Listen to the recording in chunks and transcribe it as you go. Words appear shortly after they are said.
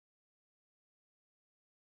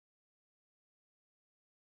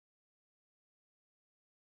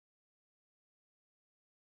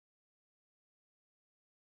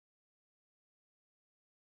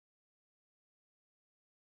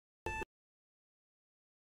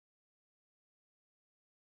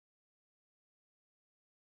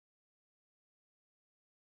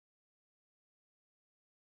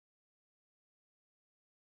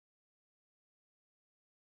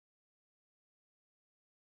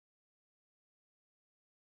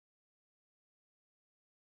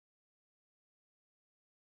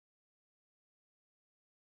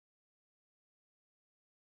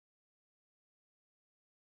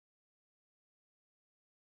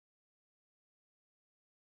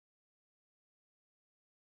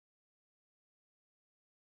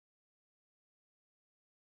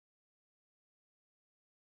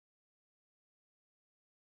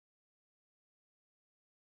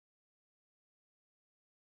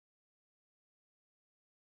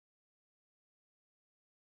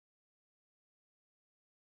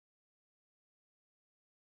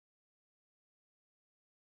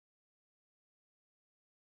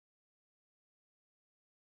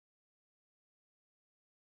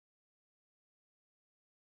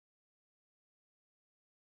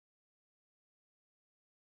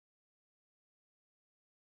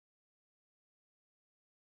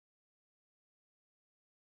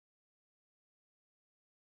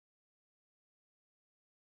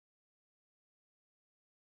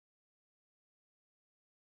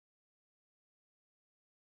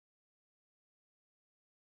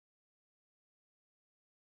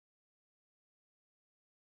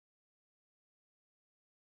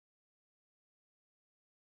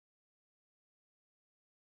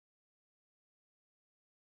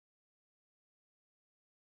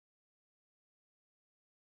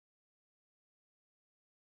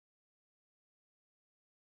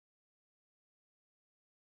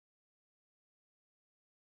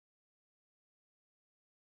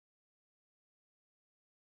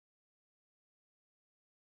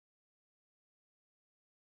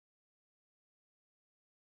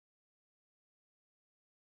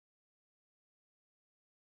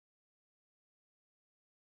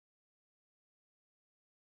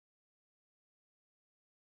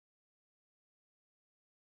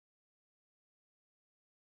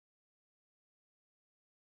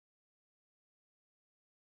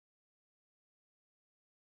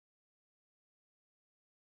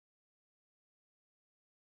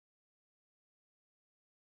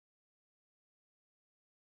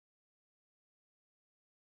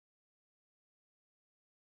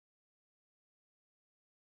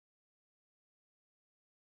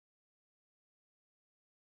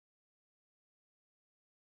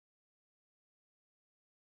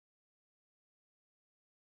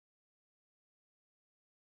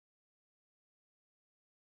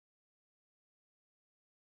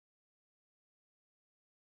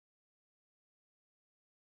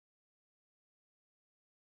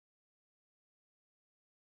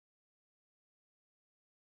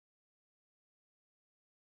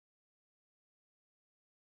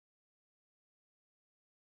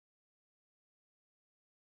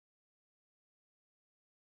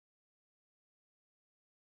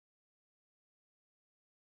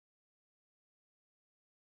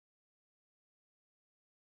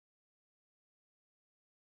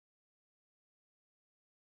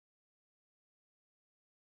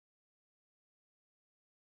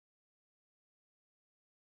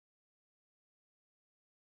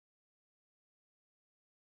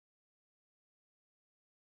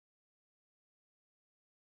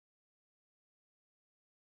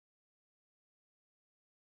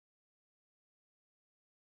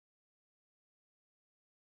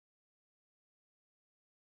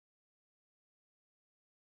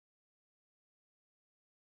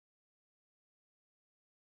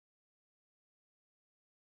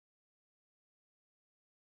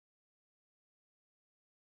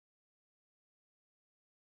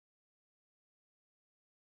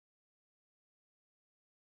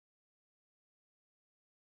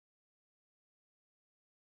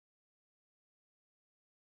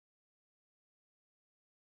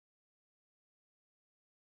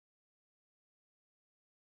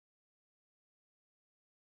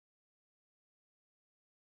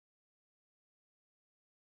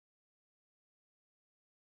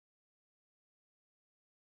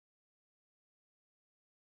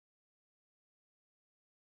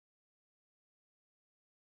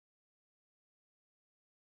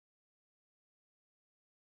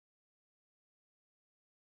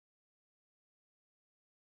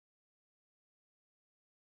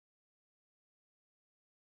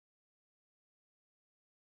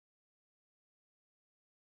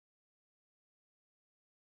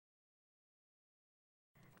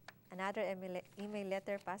Another email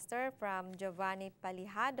letter, Pastor, from Giovanni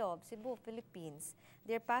Palihado of Cebu, Philippines.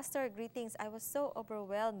 Dear Pastor, greetings. I was so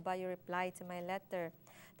overwhelmed by your reply to my letter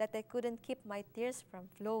that I couldn't keep my tears from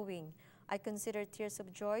flowing. I consider tears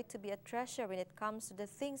of joy to be a treasure when it comes to the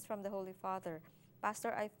things from the Holy Father.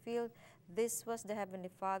 Pastor, I feel this was the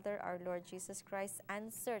Heavenly Father, our Lord Jesus Christ's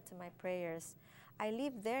answer to my prayers. I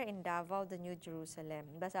live there in Davao, the New Jerusalem.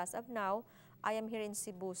 But as of now, I am here in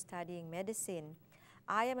Cebu studying medicine.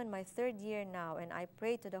 I am in my 3rd year now, and I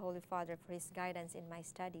pray to the Holy Father for His guidance in my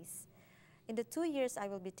studies. In the 2 years, I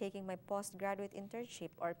will be taking my postgraduate internship,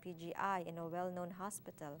 or PGI, in a well-known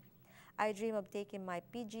hospital. I dream of taking my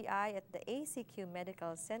PGI at the ACQ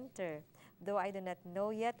Medical Center, though I do not know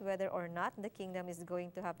yet whether or not the kingdom is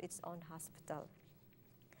going to have its own hospital.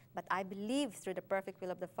 But I believe through the perfect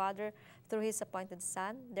will of the Father, through His appointed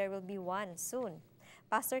Son, there will be one soon.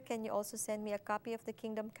 Pastor, can you also send me a copy of the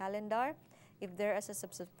Kingdom Calendar? If there is a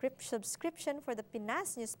subscription for the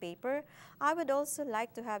Pinas newspaper, I would also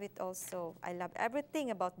like to have it also. I love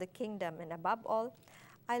everything about the kingdom, and above all,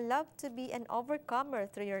 I love to be an overcomer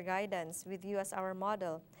through your guidance with you as our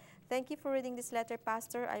model. Thank you for reading this letter,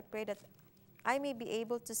 Pastor. I pray that I may be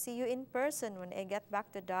able to see you in person when I get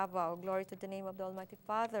back to Davao. Glory to the name of the Almighty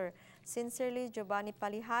Father. Sincerely, Giovanni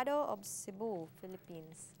Palihado of Cebu,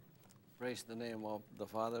 Philippines. Praise the name of the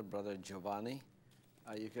Father, Brother Giovanni.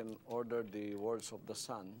 You can order the words of the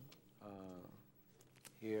Son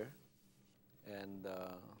here, and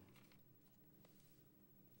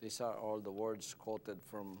these are all the words quoted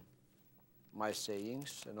from my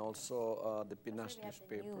sayings, and also the Pinas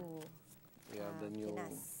newspaper. We have the new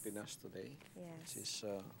Pinas today. Yes. This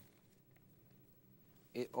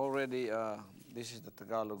is this is the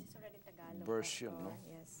Tagalog version, no?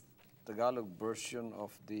 Yes. Tagalog version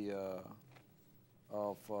of the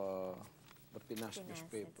Pinas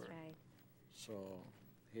newspaper. That's right. So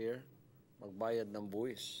here, magbayad ng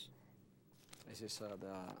buwis. This is the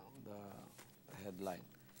headline.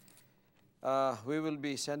 We will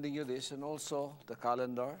be sending you this, and also the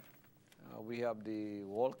calendar. We have the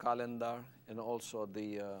wall calendar and also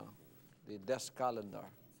the desk calendar.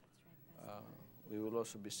 We will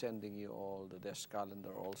also be sending you all the desk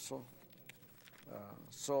calendar also.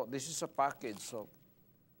 So this is a package of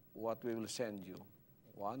what we will send you.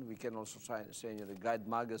 One, we can also send you the guide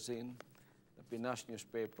magazine, the Pinas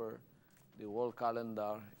newspaper, the wall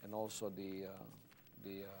calendar, and also the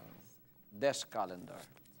desk calendar.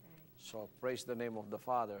 So praise the name of the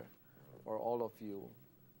Father for all of you,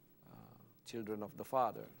 children of the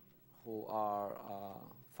Father, who are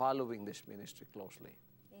following this ministry closely.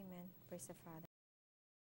 Amen. Praise the Father.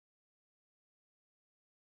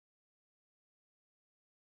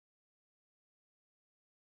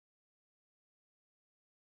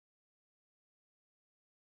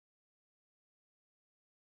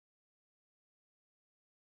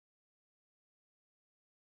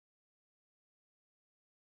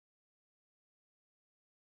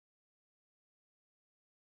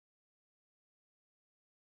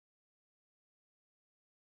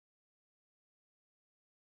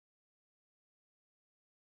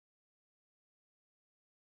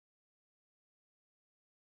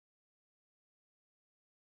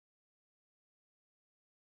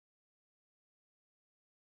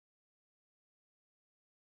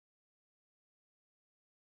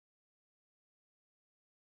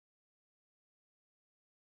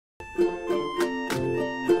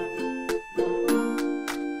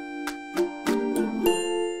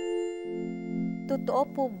 Totoo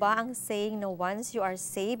po ba ang saying na once you are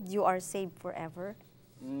saved forever?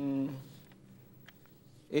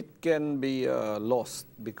 It can be lost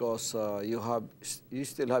because you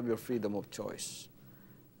still have your freedom of choice.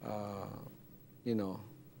 You know,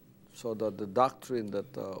 so that the doctrine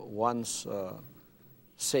that once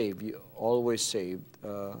saved, you always saved,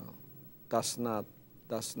 does not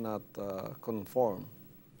conform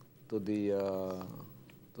to the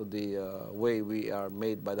way we are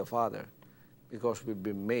made by the Father, because we've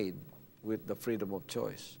been made with the freedom of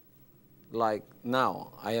choice. Like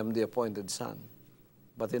now, I am the appointed Son,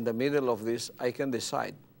 but in the middle of this, I can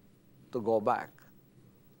decide to go back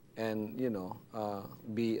and, you know,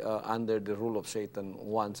 be under the rule of Satan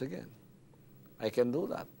once again. I can do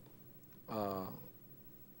that.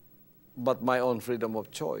 But my own freedom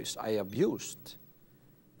of choice, I abused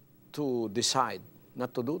to decide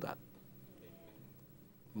not to do that.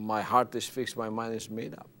 My heart is fixed, my mind is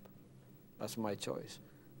made up. That's my choice.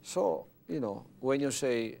 So, you know, when you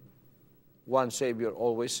say one Savior,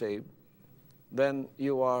 always saved, then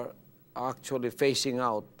you are actually phasing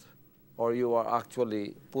out, or you are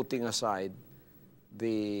actually putting aside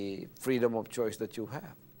the freedom of choice that you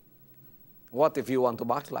have. What if you want to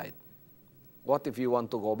backslide? What if you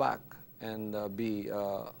want to go back and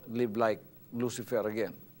live like Lucifer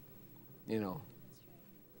again? You know.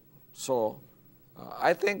 So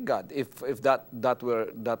I thank God if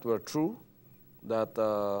that were true, that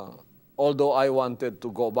although I wanted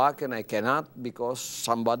to go back and I cannot because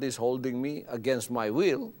somebody is holding me against my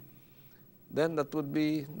will, then that would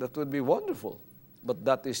be wonderful. But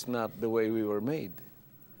that is not the way we were made.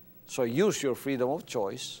 So use your freedom of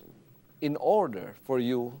choice in order for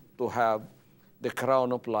you to have the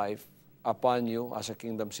crown of life upon you as a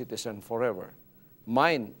kingdom citizen forever.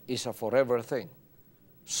 Mine is a forever thing.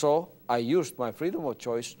 So I used my freedom of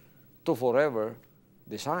choice to forever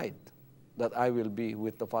decide that I will be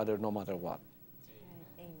with the Father no matter what.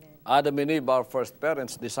 Amen. Adam and Eve, our first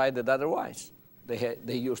parents, decided otherwise.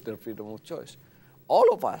 They used their freedom of choice.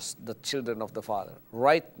 All of us, the children of the Father,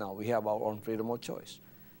 right now we have our own freedom of choice.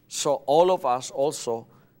 So all of us also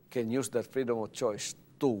can use that freedom of choice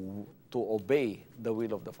to obey the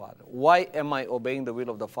will of the Father. Why am I obeying the will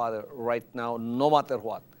of the Father right now, no matter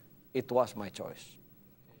what? It was my choice.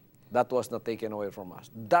 That was not taken away from us.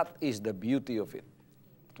 That is the beauty of it.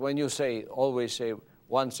 When you say, always saved,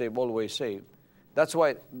 once saved, always saved, that's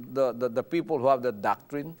why the people who have the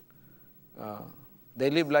doctrine, they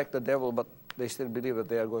live like the devil, but they still believe that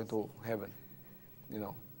they are going to heaven. You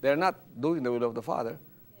know, they're not doing the will of the Father.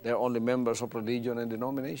 They're only members of religion and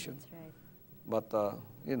denomination. That's right. But,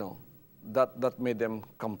 you know, that made them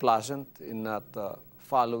complacent in not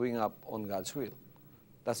following up on God's will.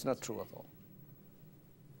 That's not true at all.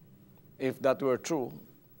 If that were true,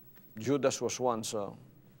 Judas was once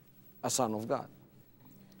a son of God.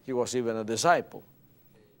 He was even a disciple.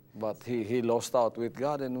 But he lost out with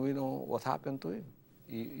God, and we know what happened to him.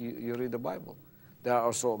 You read the Bible. There are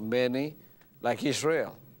also many, like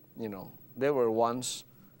Israel, you know, they were once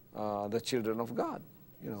the children of God,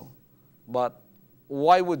 you know. But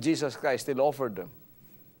why would Jesus Christ still offer them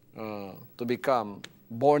to become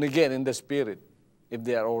born again in the Spirit if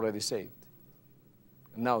they are already saved?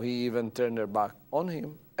 Now he even turned their back on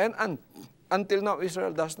him. And until now,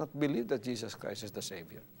 Israel does not believe that Jesus Christ is the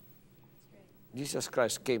Savior. Jesus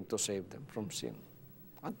Christ came to save them from sin.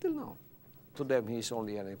 Until now. To them, he is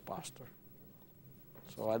only an impostor.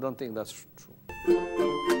 So I don't think that's true.